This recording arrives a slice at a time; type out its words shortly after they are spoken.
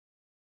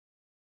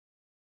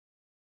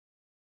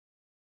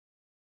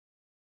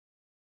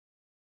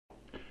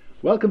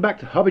Welcome back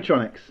to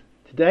Hobbytronics.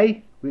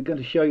 Today we're going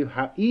to show you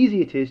how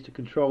easy it is to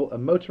control a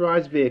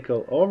motorized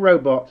vehicle or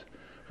robot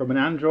from an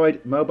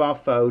Android mobile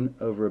phone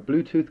over a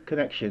Bluetooth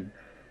connection.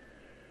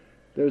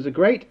 There is a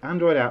great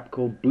Android app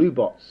called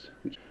Bluebots.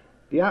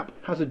 The app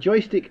has a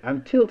joystick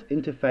and tilt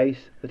interface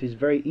that is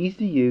very easy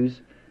to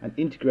use and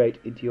integrate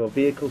into your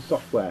vehicle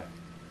software.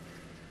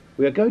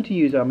 We are going to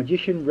use our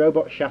Magician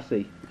robot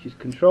chassis, which is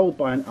controlled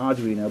by an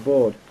Arduino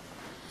board.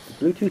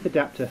 The Bluetooth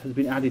adapter has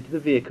been added to the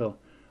vehicle,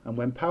 and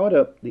when powered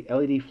up, the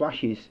LED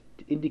flashes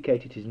to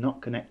indicate it is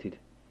not connected.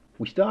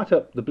 We start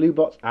up the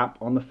Bluebots app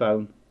on the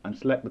phone and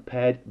select the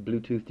paired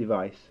Bluetooth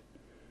device.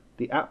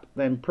 The app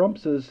then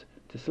prompts us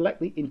to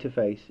select the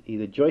interface,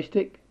 either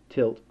joystick,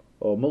 tilt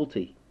or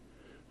multi.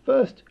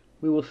 First,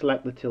 we will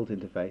select the tilt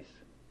interface.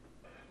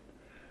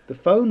 The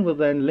phone will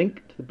then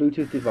link to the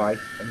Bluetooth device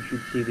and you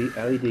should see the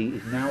LED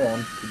is now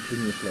on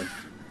continuously.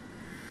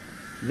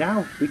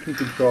 Now we can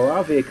control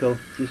our vehicle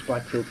just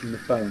by tilting the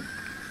phone.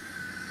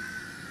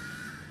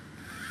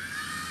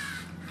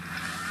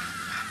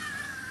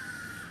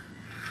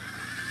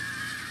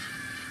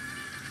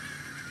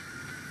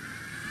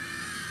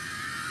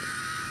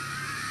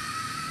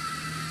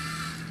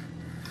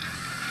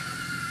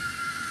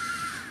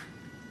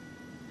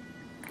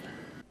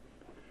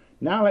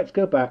 Now let's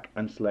go back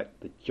and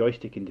select the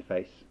joystick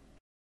interface.